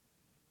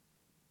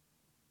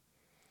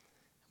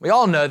 We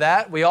all know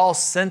that. We all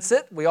sense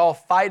it. We all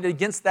fight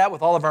against that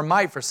with all of our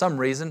might for some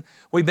reason.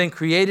 We've been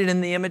created in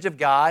the image of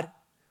God.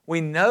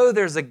 We know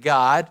there's a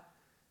God.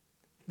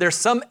 There's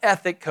some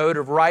ethic code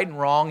of right and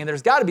wrong, and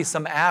there's got to be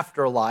some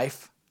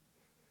afterlife.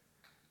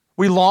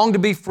 We long to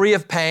be free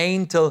of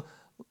pain, to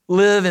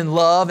live in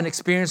love and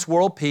experience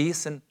world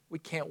peace, and we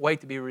can't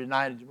wait to be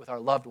reunited with our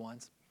loved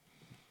ones.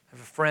 I have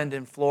a friend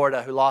in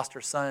Florida who lost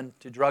her son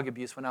to drug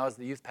abuse when I was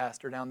the youth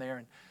pastor down there,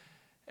 and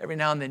every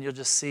now and then you'll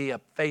just see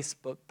a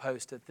Facebook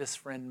post that this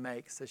friend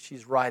makes that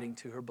she's writing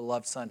to her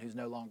beloved son who's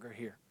no longer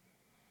here.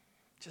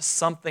 Just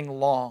something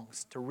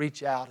longs to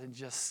reach out and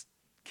just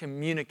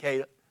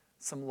communicate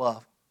some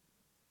love.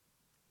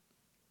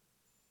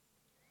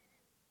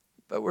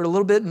 But we're a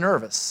little bit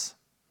nervous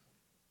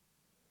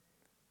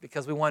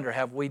because we wonder,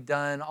 have we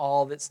done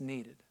all that's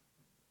needed?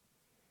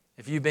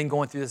 If you've been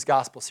going through this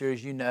gospel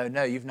series, you know,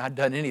 no, you've not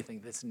done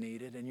anything that's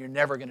needed, and you're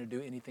never going to do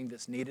anything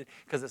that's needed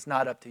because it's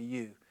not up to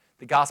you.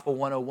 The Gospel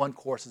 101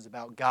 course is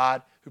about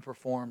God who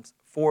performs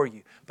for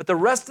you. But the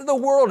rest of the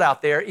world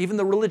out there, even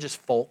the religious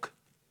folk,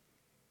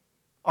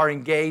 are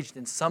engaged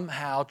in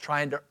somehow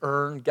trying to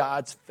earn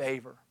God's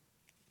favor.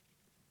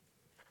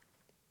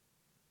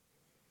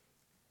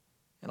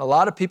 And a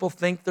lot of people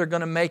think they're going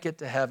to make it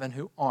to heaven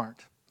who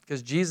aren't.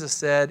 Because Jesus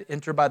said,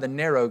 enter by the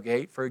narrow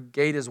gate, for a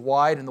gate is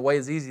wide and the way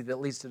is easy that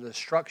leads to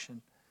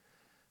destruction.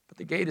 But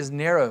the gate is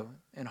narrow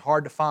and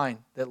hard to find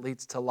that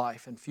leads to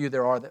life, and few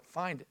there are that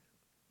find it.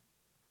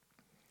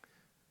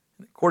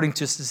 According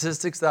to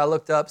statistics that I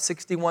looked up,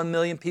 61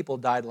 million people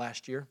died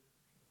last year.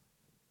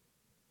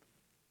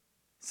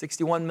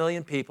 61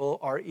 million people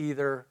are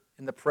either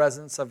in the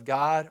presence of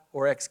God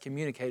or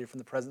excommunicated from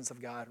the presence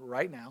of God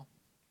right now.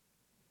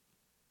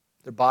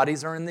 Their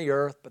bodies are in the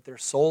earth, but their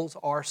souls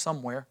are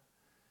somewhere.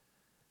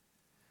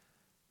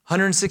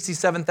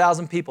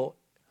 167,000 people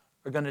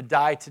are going to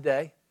die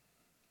today.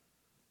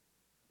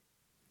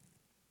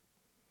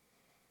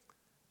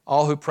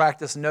 All who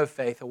practice no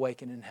faith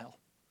awaken in hell.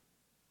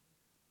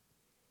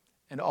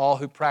 And all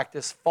who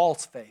practice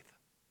false faith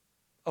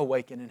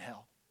awaken in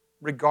hell,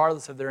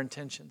 regardless of their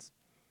intentions.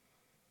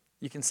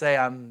 You can say,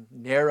 I'm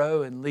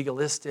narrow and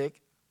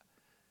legalistic.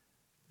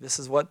 This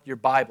is what your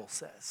Bible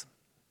says.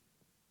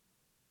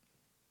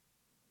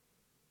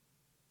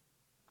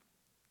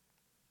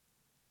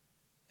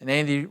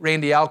 And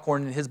Randy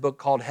Alcorn, in his book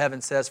called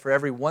Heaven, says, for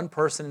every one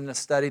person in a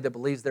study that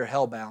believes they're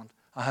hellbound,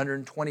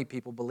 120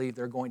 people believe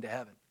they're going to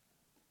heaven.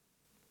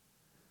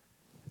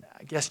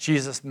 I guess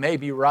Jesus may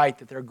be right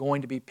that there are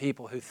going to be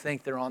people who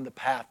think they're on the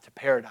path to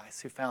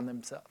paradise, who find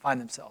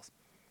themselves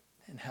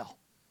in hell.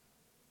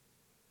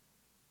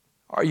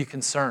 Are you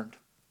concerned?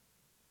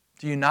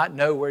 Do you not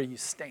know where you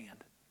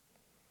stand?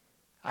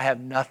 I have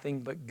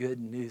nothing but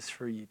good news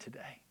for you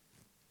today.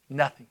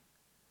 Nothing.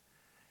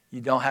 You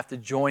don't have to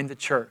join the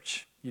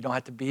church. You don't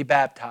have to be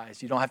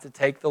baptized. You don't have to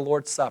take the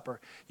Lord's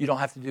Supper. You don't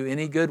have to do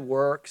any good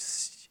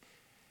works.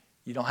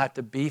 You don't have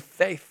to be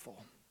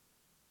faithful.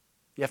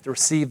 You have to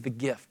receive the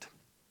gift.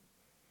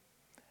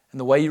 And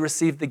the way you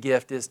receive the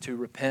gift is to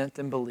repent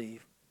and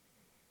believe.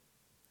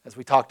 As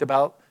we talked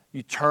about,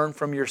 you turn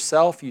from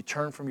yourself, you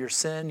turn from your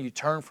sin, you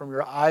turn from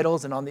your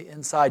idols, and on the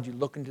inside you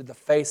look into the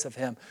face of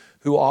Him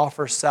who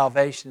offers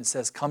salvation and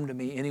says, come to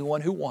me,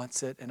 anyone who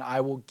wants it, and I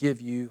will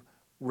give you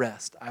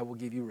rest. I will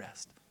give you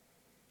rest.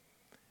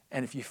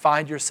 And if you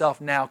find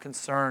yourself now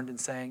concerned and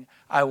saying,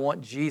 I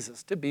want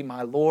Jesus to be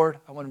my Lord,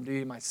 I want Him to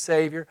be my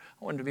Savior,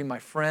 I want Him to be my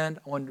friend,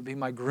 I want Him to be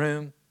my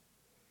groom,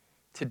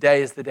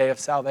 today is the day of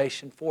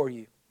salvation for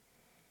you.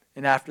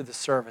 And after the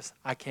service,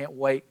 I can't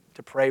wait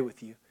to pray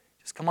with you.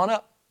 Just come on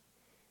up.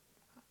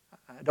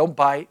 I don't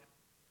bite.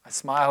 I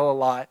smile a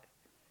lot.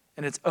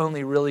 And it's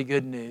only really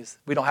good news.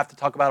 We don't have to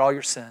talk about all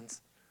your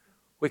sins.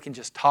 We can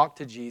just talk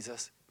to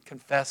Jesus,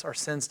 confess our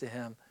sins to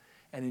Him,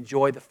 and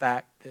enjoy the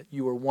fact that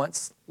you were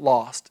once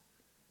lost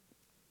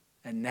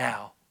and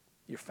now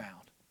you're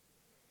found.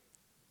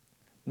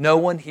 No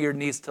one here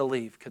needs to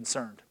leave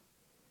concerned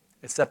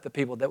except the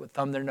people that would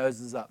thumb their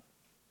noses up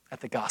at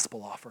the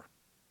gospel offer.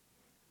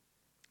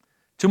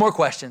 2 more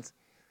questions.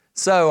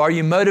 So, are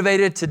you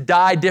motivated to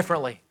die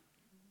differently?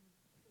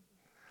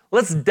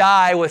 Let's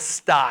die with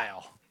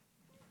style.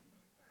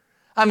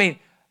 I mean,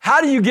 how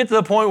do you get to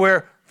the point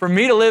where for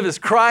me to live is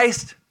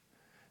Christ,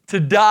 To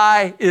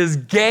die is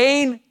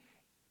gain,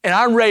 and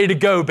I'm ready to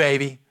go,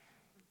 baby.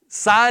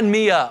 Sign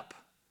me up.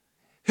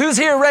 Who's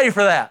here ready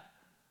for that?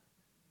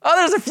 Oh,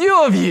 there's a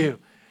few of you.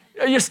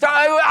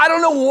 I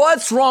don't know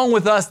what's wrong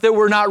with us that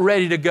we're not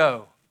ready to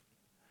go.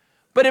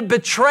 But it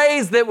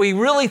betrays that we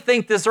really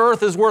think this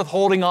earth is worth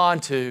holding on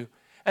to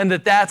and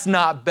that that's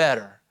not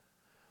better.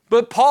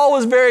 But Paul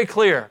was very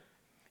clear.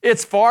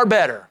 It's far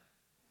better.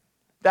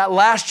 That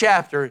last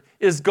chapter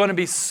is going to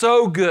be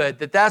so good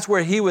that that's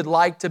where he would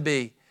like to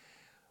be.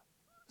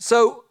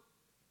 So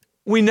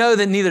we know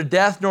that neither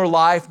death nor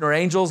life, nor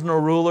angels nor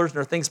rulers,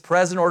 nor things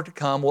present or to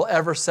come will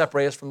ever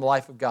separate us from the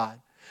life of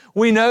God.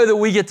 We know that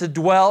we get to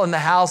dwell in the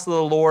house of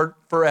the Lord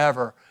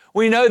forever.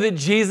 We know that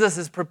Jesus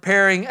is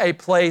preparing a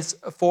place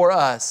for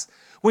us.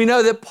 We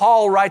know that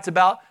Paul writes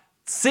about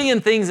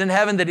seeing things in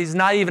heaven that he's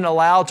not even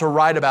allowed to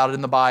write about in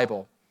the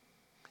Bible.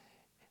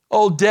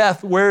 Oh,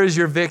 death, where is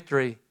your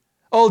victory?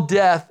 Oh,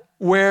 death,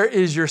 where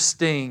is your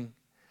sting?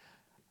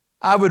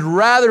 I would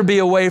rather be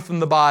away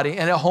from the body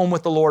and at home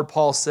with the Lord,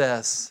 Paul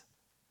says.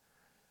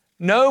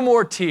 No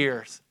more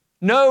tears,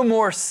 no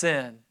more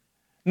sin,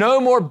 no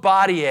more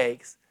body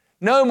aches,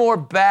 no more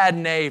bad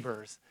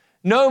neighbors,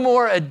 no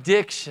more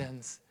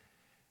addictions,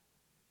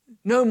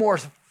 no more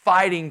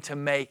fighting to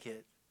make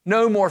it,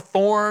 no more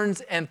thorns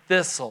and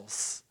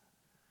thistles.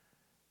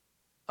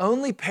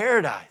 Only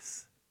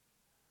paradise.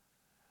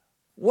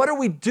 What are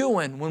we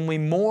doing when we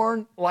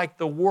mourn like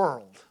the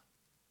world?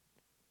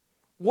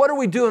 What are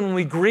we doing when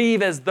we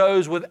grieve as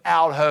those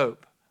without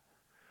hope?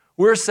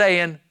 We're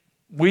saying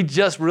we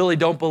just really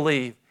don't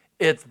believe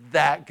it's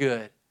that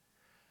good.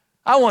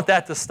 I want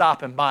that to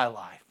stop in my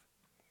life.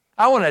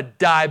 I want to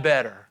die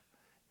better.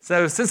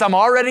 So since I'm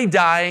already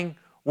dying,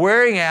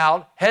 wearing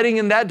out, heading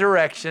in that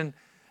direction,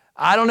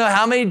 I don't know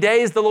how many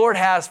days the Lord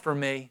has for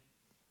me.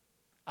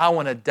 I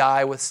want to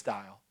die with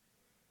style.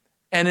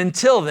 And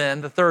until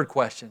then, the third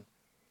question,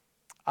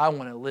 I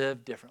want to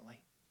live differently.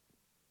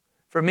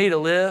 For me to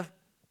live,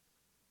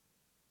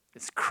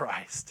 it's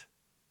Christ.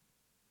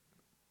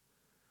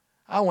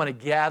 I want to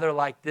gather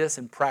like this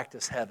and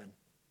practice heaven.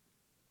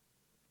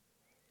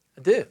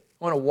 I do. I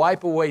want to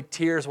wipe away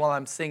tears while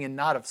I'm singing,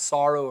 not of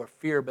sorrow or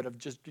fear, but of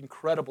just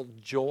incredible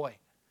joy.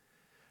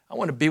 I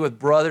want to be with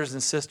brothers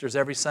and sisters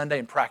every Sunday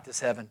and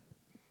practice heaven.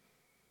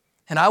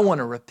 And I want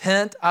to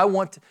repent. I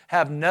want to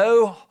have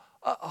no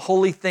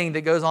holy thing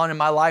that goes on in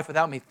my life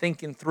without me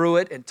thinking through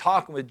it and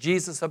talking with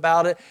Jesus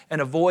about it and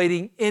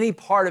avoiding any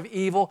part of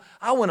evil.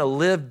 I want to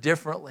live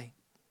differently.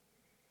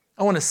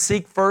 I want to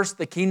seek first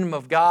the kingdom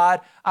of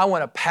God. I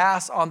want to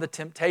pass on the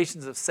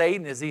temptations of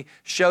Satan as he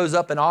shows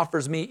up and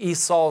offers me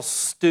Esau's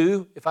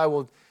stew if I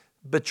will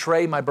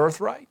betray my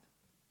birthright.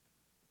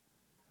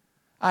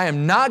 I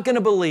am not going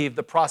to believe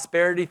the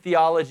prosperity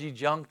theology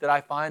junk that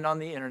I find on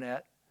the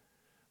internet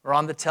or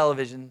on the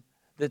television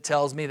that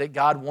tells me that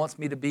God wants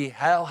me to be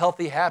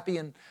healthy, happy,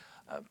 and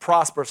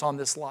prosperous on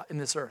in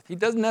this earth. He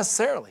doesn't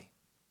necessarily,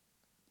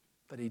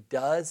 but He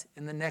does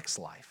in the next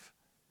life.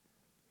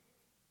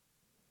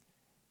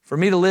 For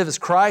me to live is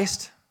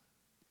Christ,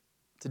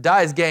 to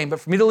die is gain,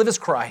 but for me to live is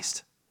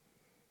Christ.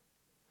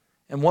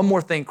 And one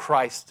more thing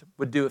Christ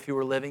would do if He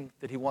were living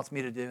that He wants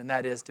me to do, and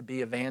that is to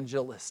be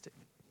evangelistic.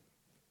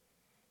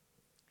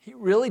 He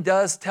really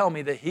does tell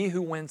me that he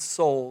who wins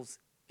souls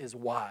is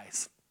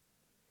wise.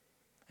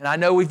 And I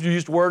know we've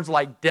used words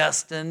like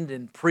destined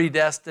and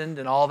predestined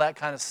and all that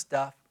kind of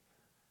stuff.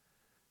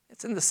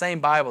 It's in the same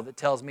Bible that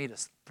tells me to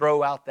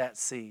throw out that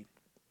seed.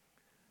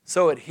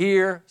 Sow it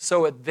here,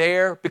 sow it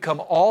there, become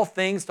all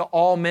things to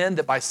all men,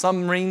 that by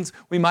some means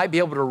we might be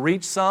able to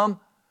reach some.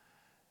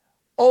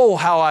 Oh,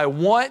 how I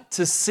want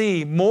to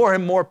see more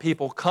and more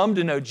people come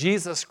to know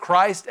Jesus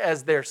Christ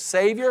as their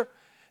Savior,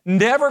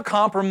 never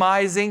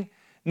compromising,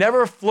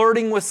 never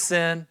flirting with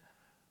sin,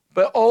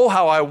 but oh,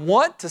 how I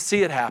want to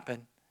see it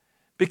happen.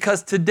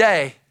 Because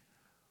today,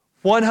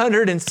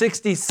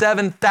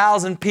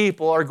 167,000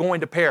 people are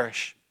going to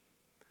perish.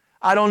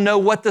 I don't know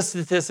what the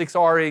statistics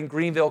are in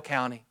Greenville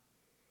County.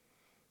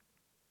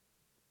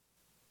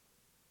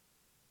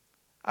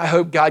 I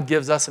hope God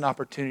gives us an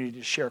opportunity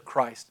to share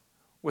Christ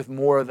with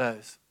more of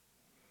those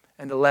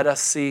and to let us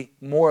see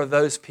more of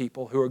those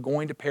people who are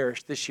going to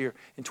perish this year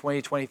in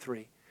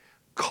 2023.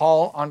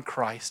 Call on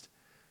Christ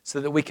so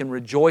that we can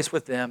rejoice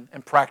with them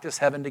and practice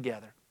heaven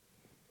together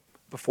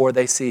before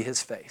they see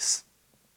His face.